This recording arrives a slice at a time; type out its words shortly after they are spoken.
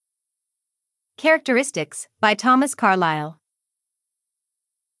Characteristics, by Thomas Carlyle.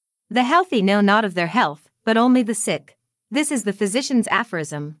 The healthy know not of their health, but only the sick. This is the physician's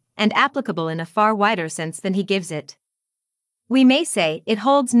aphorism, and applicable in a far wider sense than he gives it. We may say it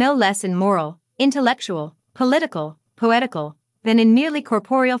holds no less in moral, intellectual, political, poetical, than in merely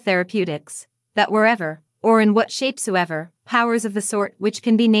corporeal therapeutics, that wherever, or in what shape soever, powers of the sort which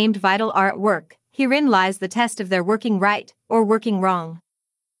can be named vital are at work, herein lies the test of their working right, or working wrong.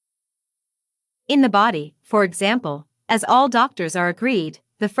 In the body, for example, as all doctors are agreed,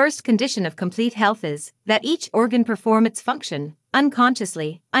 the first condition of complete health is that each organ perform its function,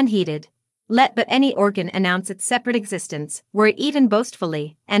 unconsciously, unheeded. Let but any organ announce its separate existence, were it even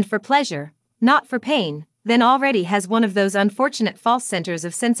boastfully, and for pleasure, not for pain, then already has one of those unfortunate false centers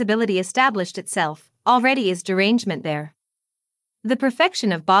of sensibility established itself, already is derangement there. The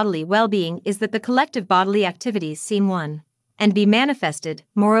perfection of bodily well-being is that the collective bodily activities seem one, and be manifested,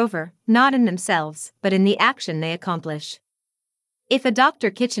 moreover, not in themselves, but in the action they accomplish. If a Dr.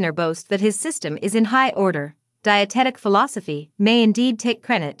 Kitchener boasts that his system is in high order, dietetic philosophy may indeed take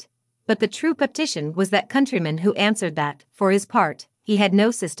credit, but the true petition was that countryman who answered that, for his part, he had no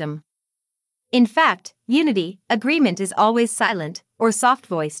system. In fact, unity, agreement is always silent, or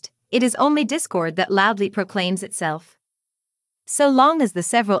soft-voiced, it is only discord that loudly proclaims itself. So long as the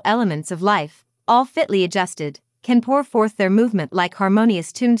several elements of life, all fitly adjusted, can pour forth their movement like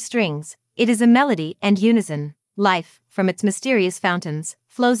harmonious tuned strings, it is a melody and unison. Life, from its mysterious fountains,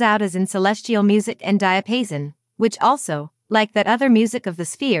 flows out as in celestial music and diapason, which also, like that other music of the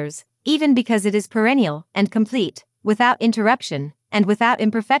spheres, even because it is perennial and complete, without interruption, and without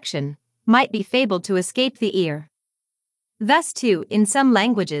imperfection, might be fabled to escape the ear. Thus too, in some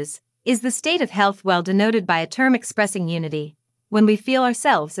languages, is the state of health well denoted by a term expressing unity. When we feel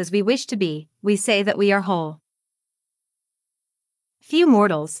ourselves as we wish to be, we say that we are whole. Few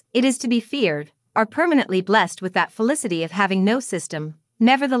mortals, it is to be feared, are permanently blessed with that felicity of having no system.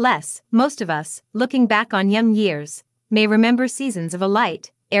 Nevertheless, most of us, looking back on young years, may remember seasons of a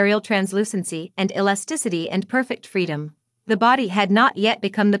light, aerial translucency and elasticity and perfect freedom. The body had not yet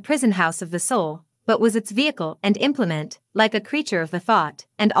become the prison house of the soul, but was its vehicle and implement, like a creature of the thought,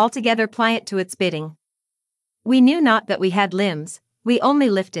 and altogether pliant to its bidding. We knew not that we had limbs, we only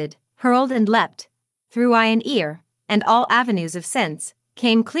lifted, hurled and leapt. Through eye and ear, and all avenues of sense,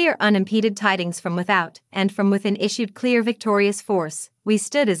 came clear unimpeded tidings from without, and from within issued clear victorious force. We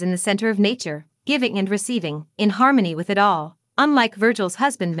stood as in the center of nature, giving and receiving, in harmony with it all, unlike Virgil's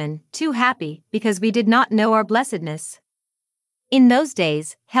husbandman, too happy, because we did not know our blessedness. In those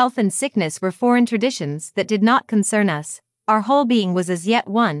days, health and sickness were foreign traditions that did not concern us. Our whole being was as yet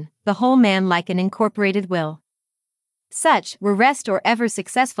one, the whole man like an incorporated will. Such, were rest or ever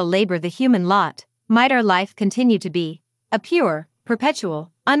successful labor the human lot, might our life continue to be, a pure,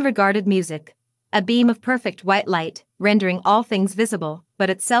 perpetual, unregarded music, a beam of perfect white light, rendering all things visible, but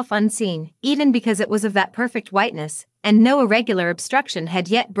itself unseen, even because it was of that perfect whiteness, and no irregular obstruction had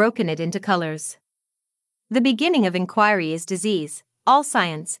yet broken it into colors. The beginning of inquiry is disease, all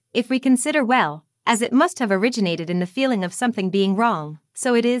science, if we consider well, as it must have originated in the feeling of something being wrong,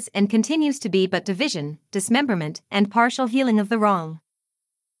 so it is and continues to be but division, dismemberment, and partial healing of the wrong.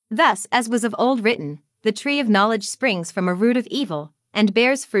 Thus, as was of old written, the tree of knowledge springs from a root of evil, and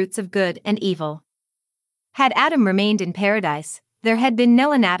bears fruits of good and evil. Had Adam remained in paradise, there had been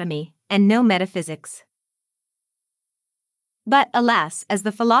no anatomy, and no metaphysics. But, alas, as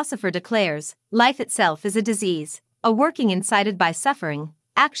the philosopher declares, life itself is a disease, a working incited by suffering,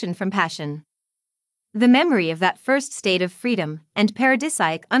 action from passion. The memory of that first state of freedom and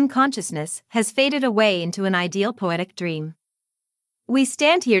paradisiac unconsciousness has faded away into an ideal poetic dream. We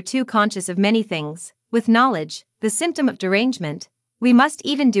stand here too conscious of many things. With knowledge, the symptom of derangement, we must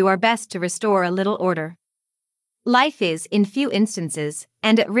even do our best to restore a little order. Life is, in few instances,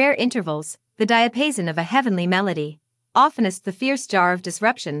 and at rare intervals, the diapason of a heavenly melody, oftenest the fierce jar of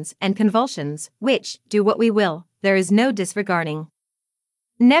disruptions and convulsions, which, do what we will, there is no disregarding.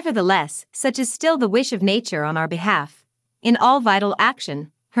 Nevertheless, such is still the wish of nature on our behalf. In all vital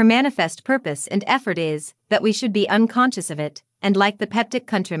action, her manifest purpose and effort is, that we should be unconscious of it, and like the peptic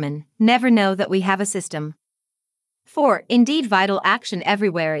countryman, never know that we have a system. For, indeed, vital action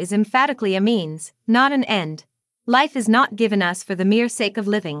everywhere is emphatically a means, not an end. Life is not given us for the mere sake of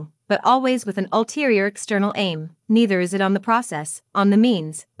living, but always with an ulterior external aim. Neither is it on the process, on the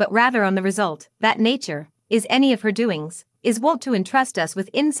means, but rather on the result, that nature, is any of her doings, is wont to entrust us with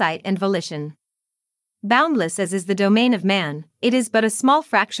insight and volition. Boundless as is the domain of man, it is but a small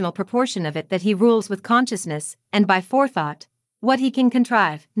fractional proportion of it that he rules with consciousness, and by forethought. What he can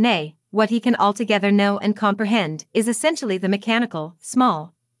contrive, nay, what he can altogether know and comprehend, is essentially the mechanical,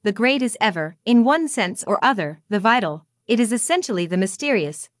 small, the great is ever, in one sense or other, the vital. It is essentially the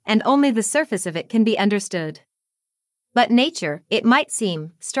mysterious, and only the surface of it can be understood. But nature, it might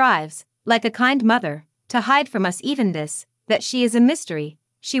seem, strives, like a kind mother, to hide from us even this, that she is a mystery.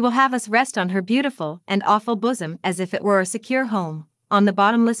 She will have us rest on her beautiful and awful bosom as if it were a secure home, on the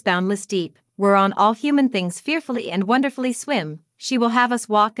bottomless boundless deep, whereon all human things fearfully and wonderfully swim. She will have us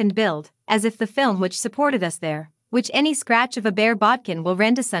walk and build, as if the film which supported us there, which any scratch of a bare bodkin will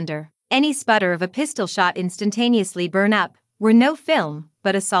rend asunder, any sputter of a pistol shot instantaneously burn up, were no film,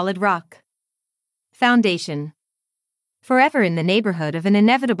 but a solid rock. Foundation. Forever in the neighborhood of an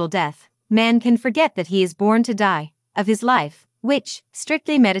inevitable death, man can forget that he is born to die, of his life, which,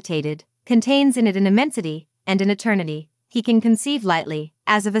 strictly meditated, contains in it an immensity and an eternity, he can conceive lightly,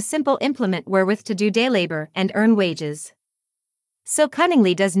 as of a simple implement wherewith to do day labor and earn wages. So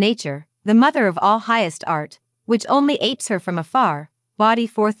cunningly does nature, the mother of all highest art, which only apes her from afar, body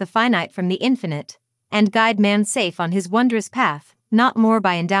forth the finite from the infinite, and guide man safe on his wondrous path, not more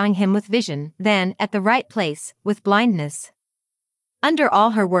by endowing him with vision than, at the right place, with blindness. Under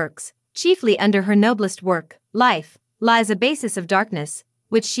all her works, chiefly under her noblest work, life, lies a basis of darkness,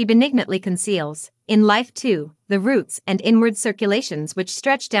 which she benignantly conceals. In life too, the roots and inward circulations which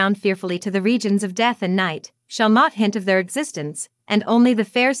stretch down fearfully to the regions of death and night, shall not hint of their existence, and only the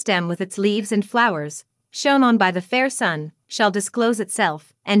fair stem with its leaves and flowers, shone on by the fair sun, shall disclose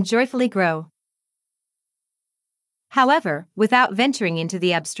itself, and joyfully grow. However, without venturing into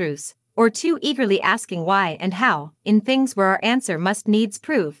the abstruse, or too eagerly asking why and how, in things where our answer must needs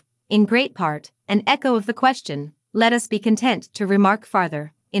prove, in great part, an echo of the question, let us be content to remark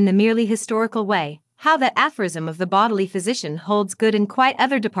farther, in the merely historical way, how that aphorism of the bodily physician holds good in quite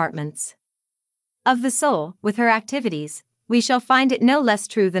other departments. Of the soul, with her activities, we shall find it no less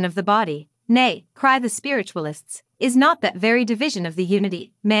true than of the body. Nay, cry the spiritualists, is not that very division of the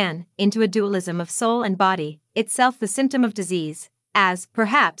unity, man, into a dualism of soul and body, itself the symptom of disease, as,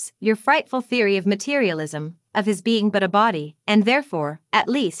 perhaps, your frightful theory of materialism, of his being but a body, and therefore, at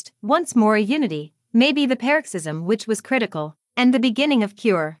least, once more a unity, may be the paroxysm which was critical, and the beginning of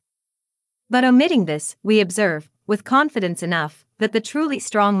cure. But omitting this, we observe, with confidence enough, that the truly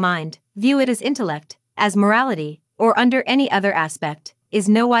strong mind, view it as intellect, as morality, or under any other aspect, is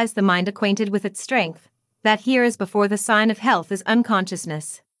nowise the mind acquainted with its strength, that here as before the sign of health is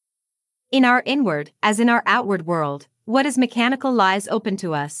unconsciousness. In our inward, as in our outward world, what is mechanical lies open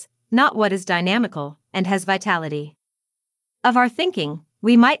to us, not what is dynamical, and has vitality. Of our thinking,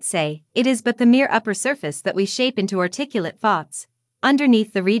 we might say, it is but the mere upper surface that we shape into articulate thoughts.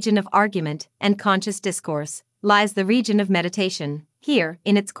 Underneath the region of argument and conscious discourse, lies the region of meditation. Here,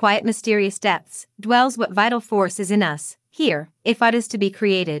 in its quiet mysterious depths, dwells what vital force is in us. Here, if aught is to be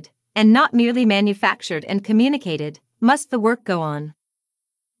created, and not merely manufactured and communicated, must the work go on.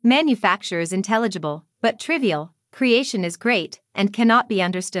 Manufacture is intelligible, but trivial. Creation is great, and cannot be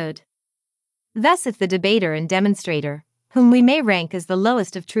understood. Thus if the debater and demonstrator, whom we may rank as the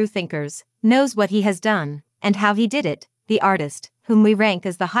lowest of true thinkers, knows what he has done, and how he did it, the artist, whom we rank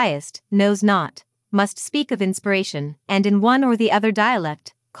as the highest, knows not, must speak of inspiration, and in one or the other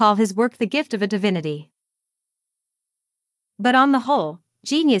dialect, call his work the gift of a divinity. But on the whole,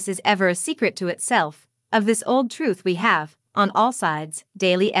 genius is ever a secret to itself. Of this old truth we have, on all sides,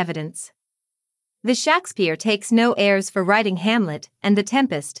 daily evidence. The Shakespeare takes no airs for writing Hamlet, and the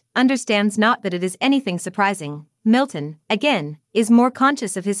Tempest understands not that it is anything surprising. Milton, again, is more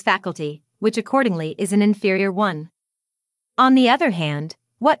conscious of his faculty, which accordingly is an inferior one. On the other hand,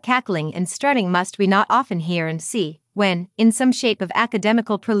 what cackling and strutting must we not often hear and see, when, in some shape of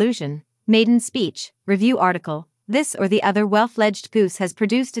academical prelusion, maiden speech, review article, this or the other well-fledged goose has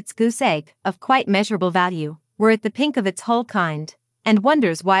produced its goose egg, of quite measurable value, were it the pink of its whole kind, and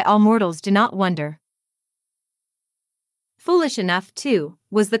wonders why all mortals do not wonder. Foolish enough, too,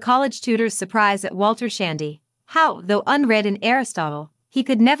 was the college tutor's surprise at Walter Shandy, how, though unread in Aristotle, he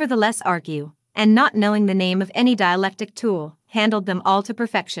could nevertheless argue, and not knowing the name of any dialectic tool, handled them all to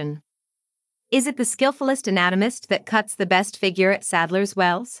perfection. Is it the skillfulest anatomist that cuts the best figure at Sadler's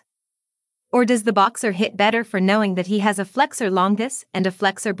Wells? Or does the boxer hit better for knowing that he has a flexor longus and a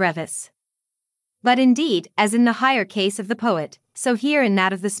flexor brevis? But indeed, as in the higher case of the poet, so here in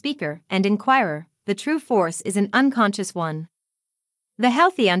that of the speaker and inquirer, the true force is an unconscious one. The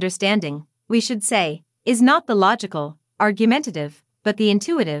healthy understanding, we should say, is not the logical, argumentative, but the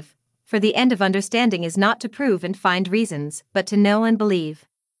intuitive, for the end of understanding is not to prove and find reasons, but to know and believe.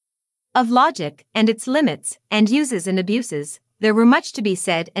 Of logic, and its limits, and uses and abuses, there were much to be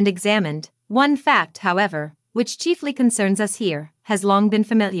said and examined. One fact, however, which chiefly concerns us here, has long been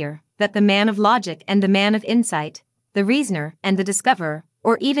familiar, that the man of logic and the man of insight, the reasoner and the discoverer,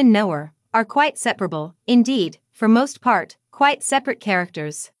 or even knower, are quite separable, indeed, for most part, quite separate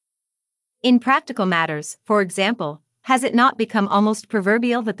characters. In practical matters, for example, has it not become almost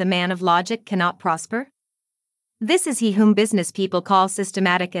proverbial that the man of logic cannot prosper? This is he whom business people call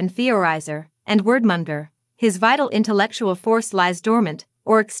systematic and theorizer, and wordmonger. His vital intellectual force lies dormant,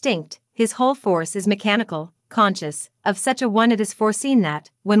 or extinct, his whole force is mechanical, conscious. Of such a one it is foreseen that,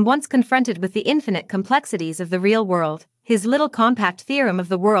 when once confronted with the infinite complexities of the real world, his little compact theorem of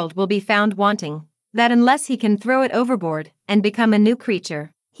the world will be found wanting, that unless he can throw it overboard, and become a new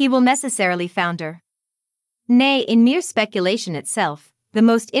creature, he will necessarily founder. Nay, in mere speculation itself, the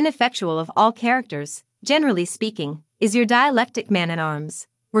most ineffectual of all characters, generally speaking, is your dialectic man-at-arms,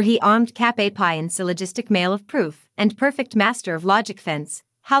 were he armed cap a pie and syllogistic mail of proof, and perfect master of logic fence,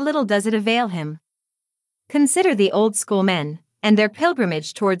 how little does it avail him? Consider the old school men, and their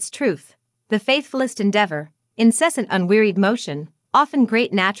pilgrimage towards truth, the faithfulest endeavor, incessant unwearied motion, often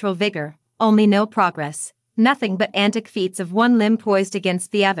great natural vigor, only no progress, nothing but antic feats of one limb poised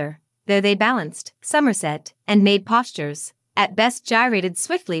against the other, there they balanced, somerset, and made postures, at best gyrated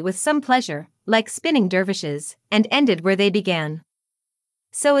swiftly with some pleasure, like spinning dervishes, and ended where they began.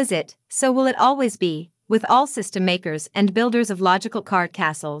 So is it, so will it always be, with all system makers and builders of logical card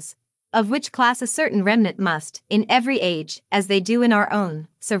castles, of which class a certain remnant must, in every age, as they do in our own,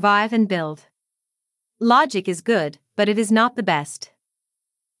 survive and build. Logic is good, but it is not the best.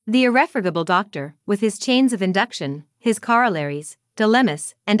 The irrefragable doctor, with his chains of induction, his corollaries,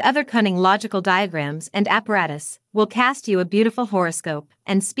 dilemmas, and other cunning logical diagrams and apparatus, will cast you a beautiful horoscope,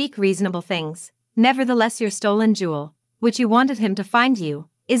 and speak reasonable things. Nevertheless your stolen jewel, which you wanted him to find you,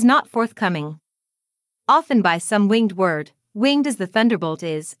 is not forthcoming. Often by some winged word, winged as the thunderbolt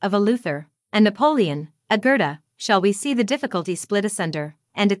is, of a Luther, a Napoleon, a Goethe, shall we see the difficulty split asunder,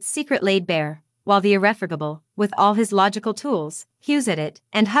 and its secret laid bare, while the irrefragable, with all his logical tools, hews at it,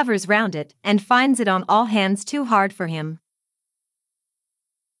 and hovers round it, and finds it on all hands too hard for him.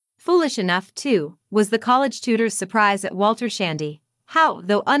 Foolish enough, too, was the college tutor's surprise at Walter Shandy, how,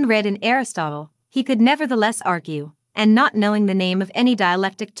 though unread in Aristotle, he could nevertheless argue, and not knowing the name of any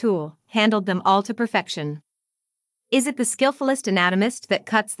dialectic tool, handled them all to perfection. Is it the skillfulest anatomist that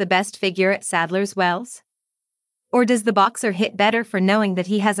cuts the best figure at Sadler's Wells? Or does the boxer hit better for knowing that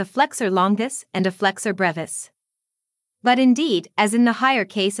he has a flexor longus and a flexor brevis? But indeed, as in the higher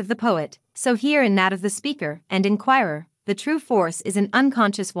case of the poet, so here in that of the speaker and inquirer, the true force is an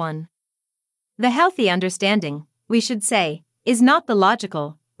unconscious one. The healthy understanding, we should say, is not the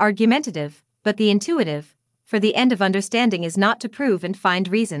logical, argumentative, but the intuitive, for the end of understanding is not to prove and find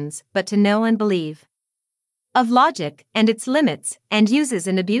reasons, but to know and believe. Of logic, and its limits, and uses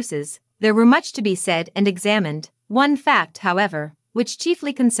and abuses, there were much to be said and examined. One fact, however, which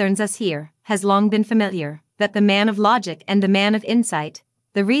chiefly concerns us here, has long been familiar, that the man of logic and the man of insight,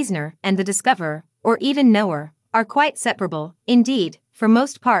 the reasoner and the discoverer, or even knower, are quite separable, indeed, for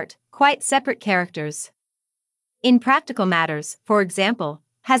most part, quite separate characters. In practical matters, for example,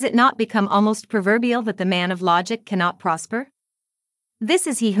 has it not become almost proverbial that the man of logic cannot prosper? This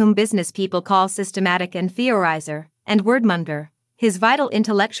is he whom business people call systematic and theorizer, and wordmonger. His vital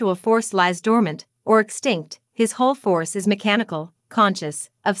intellectual force lies dormant, or extinct, his whole force is mechanical, conscious.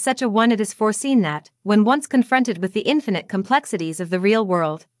 Of such a one it is foreseen that, when once confronted with the infinite complexities of the real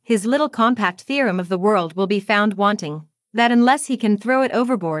world, his little compact theorem of the world will be found wanting, that unless he can throw it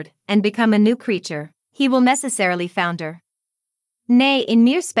overboard, and become a new creature, he will necessarily founder. Nay, in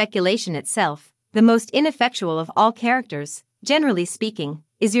mere speculation itself, the most ineffectual of all characters, generally speaking,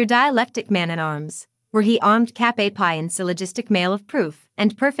 is your dialectic man-at-arms, were he armed cap a pie and syllogistic mail of proof,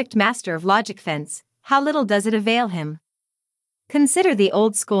 and perfect master of logic fence, how little does it avail him? Consider the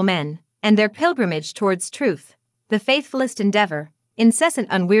old school men, and their pilgrimage towards truth, the faithfulest endeavor, incessant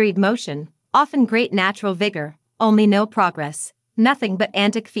unwearied motion, often great natural vigor, only no progress, nothing but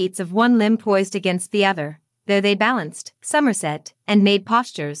antic feats of one limb poised against the other, there they balanced, somerset, and made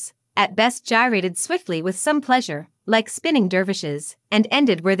postures, at best gyrated swiftly with some pleasure, like spinning dervishes, and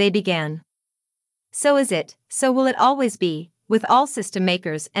ended where they began. So is it, so will it always be, with all system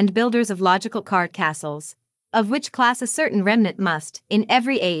makers and builders of logical card castles, of which class a certain remnant must, in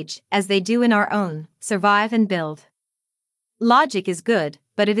every age, as they do in our own, survive and build. Logic is good,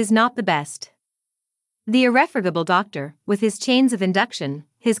 but it is not the best. The irrefragable doctor, with his chains of induction,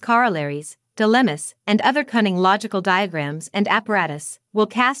 his corollaries, dilemmas, and other cunning logical diagrams and apparatus, will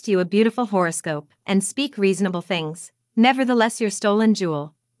cast you a beautiful horoscope, and speak reasonable things. Nevertheless your stolen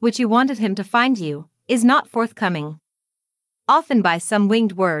jewel, which you wanted him to find you, is not forthcoming. Often by some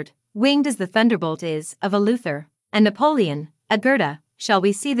winged word, winged as the thunderbolt is, of a Luther, a Napoleon, a Goethe, shall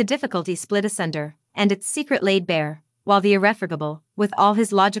we see the difficulty split asunder, and its secret laid bare, while the irrefragable, with all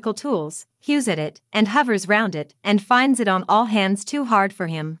his logical tools, hews at it, and hovers round it, and finds it on all hands too hard for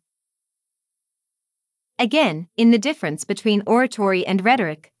him. Again, in the difference between oratory and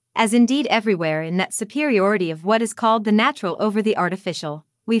rhetoric, as indeed everywhere in that superiority of what is called the natural over the artificial,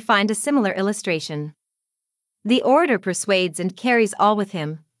 we find a similar illustration. The orator persuades and carries all with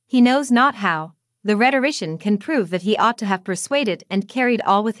him, he knows not how. The rhetorician can prove that he ought to have persuaded and carried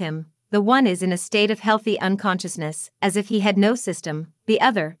all with him. The one is in a state of healthy unconsciousness, as if he had no system. The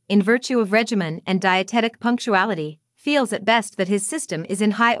other, in virtue of regimen and dietetic punctuality, feels at best that his system is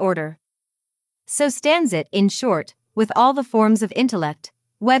in high order. So stands it, in short, with all the forms of intellect,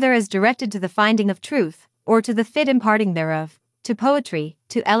 whether as directed to the finding of truth, or to the fit imparting thereof, to poetry,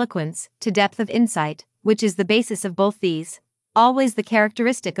 to eloquence, to depth of insight, which is the basis of both these. Always the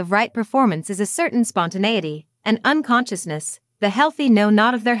characteristic of right performance is a certain spontaneity, an unconsciousness. The healthy know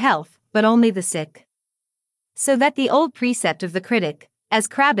not of their health, but only the sick. So that the old precept of the critic, as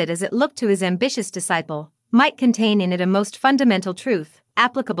crabbed as it looked to his ambitious disciple, might contain in it a most fundamental truth,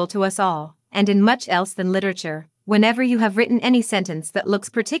 applicable to us all, and in much else than literature. Whenever you have written any sentence that looks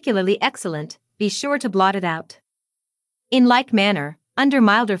particularly excellent, be sure to blot it out. In like manner, under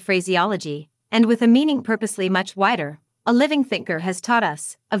milder phraseology, and with a meaning purposely much wider, a living thinker has taught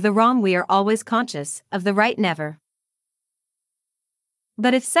us, of the wrong we are always conscious, of the right never.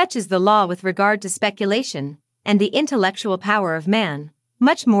 But if such is the law with regard to speculation, and the intellectual power of man,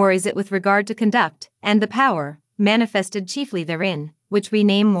 much more is it with regard to conduct, and the power, manifested chiefly therein, which we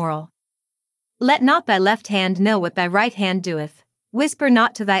name moral. Let not thy left hand know what thy right hand doeth. Whisper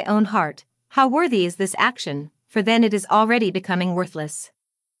not to thy own heart, how worthy is this action, for then it is already becoming worthless.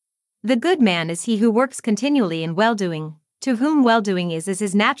 The good man is he who works continually in well-doing, to whom well-doing is as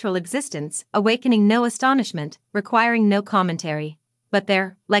his natural existence, awakening no astonishment, requiring no commentary, but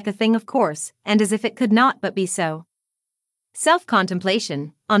there, like a thing of course, and as if it could not but be so.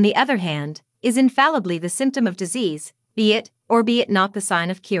 Self-contemplation, on the other hand, is infallibly the symptom of disease, be it, or be it not the sign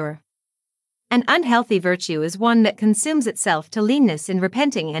of cure. An unhealthy virtue is one that consumes itself to leanness in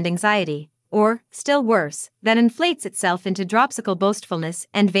repenting and anxiety, or, still worse, that inflates itself into dropsical boastfulness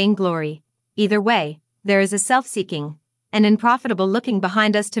and vainglory. Either way, there is a self-seeking, an unprofitable looking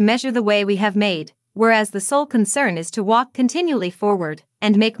behind us to measure the way we have made, whereas the sole concern is to walk continually forward,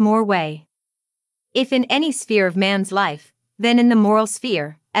 and make more way. If in any sphere of man's life, then in the moral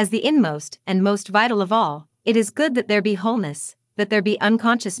sphere, as the inmost and most vital of all, it is good that there be wholeness, that there be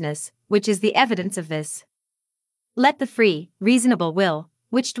unconsciousness, which is the evidence of this. Let the free, reasonable will,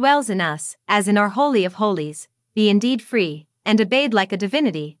 which dwells in us, as in our Holy of Holies, be indeed free, and obeyed like a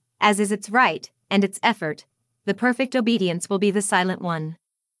divinity, as is its right, and its effort. The perfect obedience will be the silent one.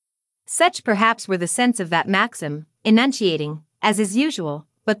 Such perhaps were the sense of that maxim, enunciating, as is usual,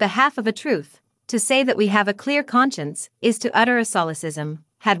 but the half of a truth. To say that we have a clear conscience, is to utter a solecism.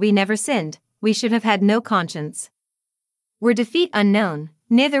 Had we never sinned, we should have had no conscience. Were defeat unknown,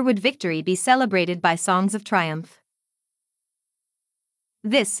 neither would victory be celebrated by songs of triumph.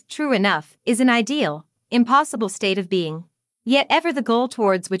 This, true enough, is an ideal, impossible state of being, yet ever the goal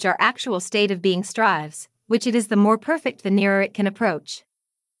towards which our actual state of being strives, which it is the more perfect the nearer it can approach.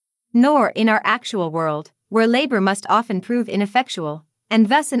 Nor in our actual world, where labor must often prove ineffectual, and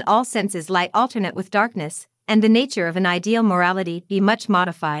thus in all senses light alternate with darkness, and the nature of an ideal morality be much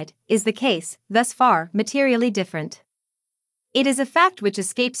modified, is the case, thus far, materially different. It is a fact which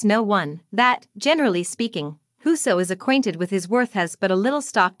escapes no one, that, generally speaking, whoso is acquainted with his worth has but a little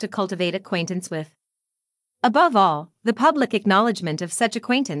stock to cultivate acquaintance with. Above all, the public acknowledgement of such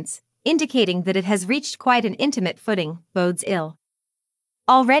acquaintance, indicating that it has reached quite an intimate footing, bodes ill.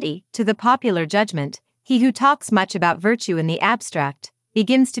 Already, to the popular judgment, he who talks much about virtue in the abstract,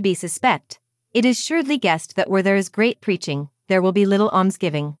 begins to be suspect. It is shrewdly guessed that where there is great preaching, there will be little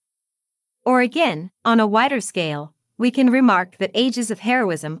almsgiving. Or again, on a wider scale, we can remark that ages of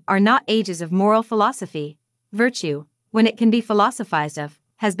heroism are not ages of moral philosophy. Virtue, when it can be philosophized of,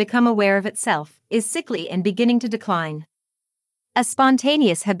 has become aware of itself, is sickly and beginning to decline. A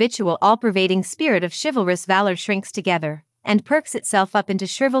spontaneous, habitual, all-pervading spirit of chivalrous valor shrinks together, and perks itself up into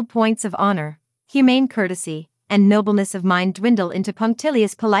shriveled points of honor. Humane courtesy and nobleness of mind dwindle into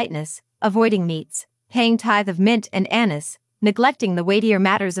punctilious politeness, avoiding meats, paying tithe of mint and anise, neglecting the weightier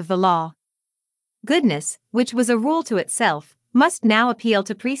matters of the law. Goodness, which was a rule to itself, must now appeal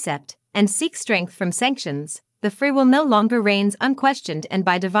to precept, and seek strength from sanctions. The free will no longer reigns unquestioned and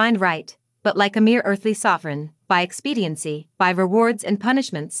by divine right, but like a mere earthly sovereign, by expediency, by rewards and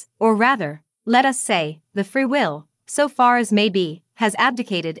punishments, or rather, let us say, the free will, so far as may be, has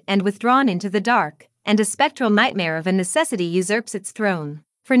abdicated and withdrawn into the dark, and a spectral nightmare of a necessity usurps its throne.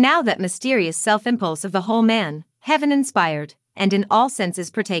 For now that mysterious self-impulse of the whole man, heaven-inspired, and in all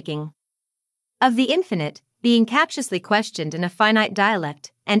senses partaking of the infinite, being captiously questioned in a finite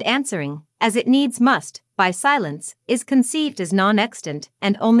dialect, and answering, as it needs must, by silence, is conceived as non-extant,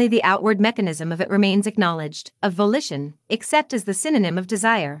 and only the outward mechanism of it remains acknowledged. Of volition, except as the synonym of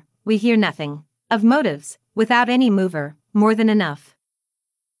desire, we hear nothing. Of motives, without any mover, more than enough.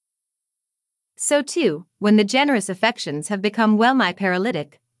 So too, when the generous affections have become well-nigh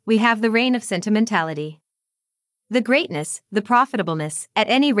paralytic, we have the reign of sentimentality. The greatness, the profitableness, at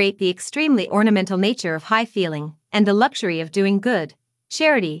any rate the extremely ornamental nature of high feeling, and the luxury of doing good,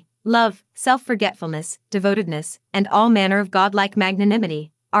 charity, love, self-forgetfulness, devotedness, and all manner of godlike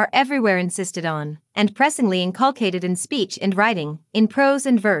magnanimity, are everywhere insisted on, and pressingly inculcated in speech and writing, in prose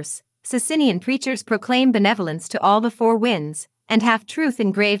and verse. Socinian preachers proclaim benevolence to all the four winds, and have truth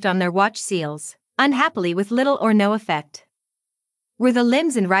engraved on their watch seals, unhappily with little or no effect. Were the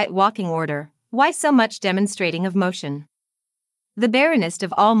limbs in right walking order, why so much demonstrating of motion? The barrenest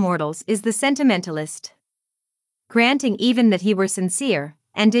of all mortals is the sentimentalist. Granting even that he were sincere,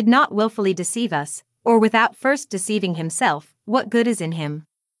 and did not wilfully deceive us, or without first deceiving himself, what good is in him?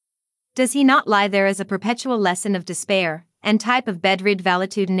 Does he not lie there as a perpetual lesson of despair, and type of bedrid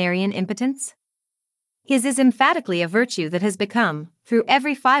valetudinarian impotence? His is emphatically a virtue that has become, through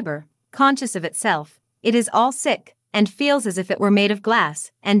every fibre, conscious of itself. It is all sick, and feels as if it were made of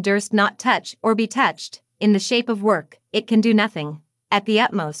glass, and durst not touch or be touched. In the shape of work, it can do nothing, at the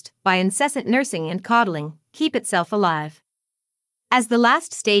utmost, by incessant nursing and coddling, keep itself alive. As the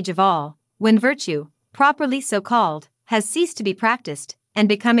last stage of all, when virtue, properly so called, has ceased to be practiced, and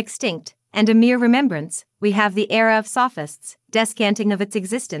become extinct, and a mere remembrance, we have the era of sophists, descanting of its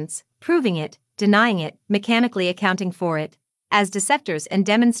existence, proving it, denying it, mechanically accounting for it, as dissectors and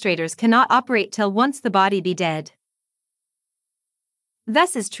demonstrators cannot operate till once the body be dead.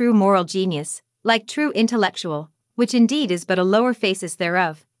 Thus is true moral genius, like true intellectual, which indeed is but a lower phasis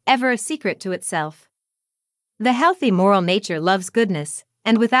thereof, ever a secret to itself. The healthy moral nature loves goodness,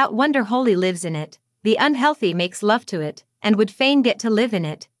 and without wonder wholly lives in it. The unhealthy makes love to it, and would fain get to live in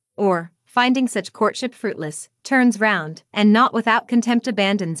it, or, finding such courtship fruitless, turns round, and not without contempt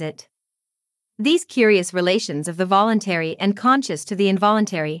abandons it. These curious relations of the voluntary and conscious to the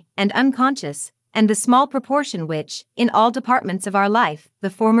involuntary and unconscious, and the small proportion which, in all departments of our life, the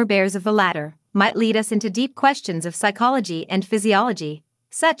former bears of the latter, might lead us into deep questions of psychology and physiology.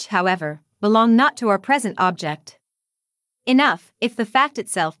 Such, however, belong not to our present object. Enough, if the fact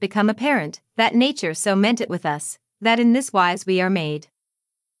itself become apparent, that nature so meant it with us, that in this wise we are made.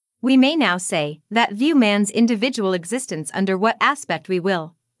 We may now say, that view man's individual existence under what aspect we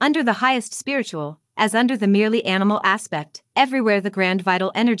will, under the highest spiritual, as under the merely animal aspect, everywhere the grand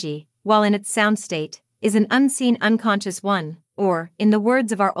vital energy, while in its sound state, is an unseen unconscious one, or, in the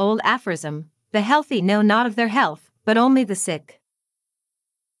words of our old aphorism, the healthy know not of their health, but only the sick.